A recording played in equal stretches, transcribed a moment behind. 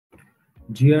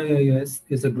GIIS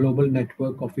is a global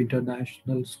network of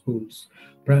international schools,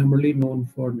 primarily known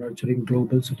for nurturing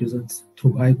global citizens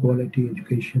through high quality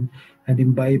education and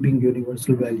imbibing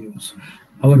universal values.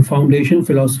 Our foundation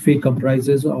philosophy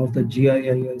comprises of the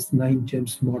GIIS 9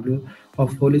 GEMS model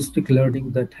of holistic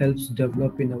learning that helps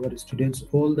develop in our students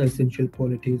all the essential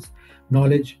qualities,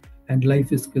 knowledge, and life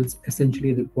skills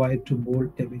essentially required to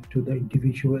mold them into the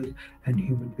individual and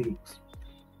human beings.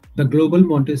 The Global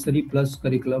Montessori Plus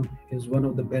curriculum is one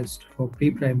of the best for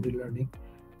pre-primary learning,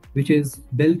 which is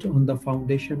built on the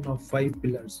foundation of five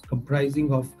pillars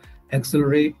comprising of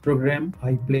Accelerate program,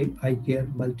 I Play, I Care,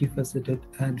 multifaceted,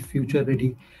 and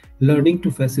future-ready learning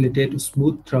to facilitate a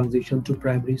smooth transition to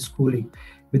primary schooling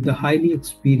with the highly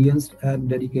experienced and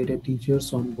dedicated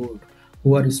teachers on board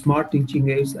who are smart teaching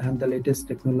aids and the latest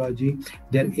technology.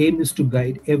 Their aim is to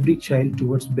guide every child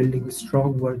towards building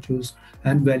strong virtues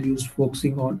and values,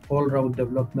 focusing on all-round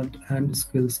development and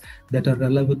skills that are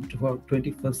relevant for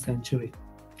 21st century.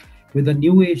 With the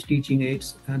new age teaching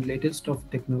aids and latest of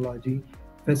technology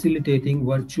facilitating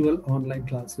virtual online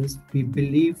classes, we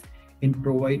believe in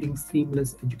providing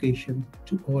seamless education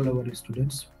to all our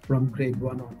students from grade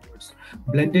 1 onwards.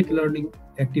 Blended learning,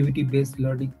 activity-based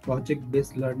learning,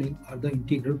 project-based learning are the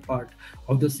integral part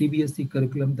of the CBSE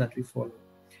curriculum that we follow.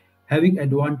 Having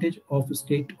advantage of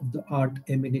state-of-the-art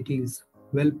amenities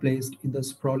well placed in the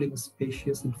sprawling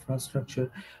spacious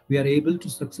infrastructure, we are able to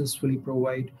successfully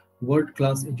provide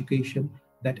world-class education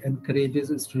that encourages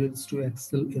students to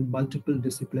excel in multiple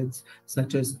disciplines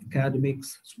such as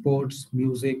academics, sports,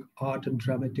 music, art, and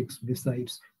dramatics,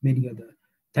 besides many other.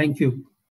 Thank you.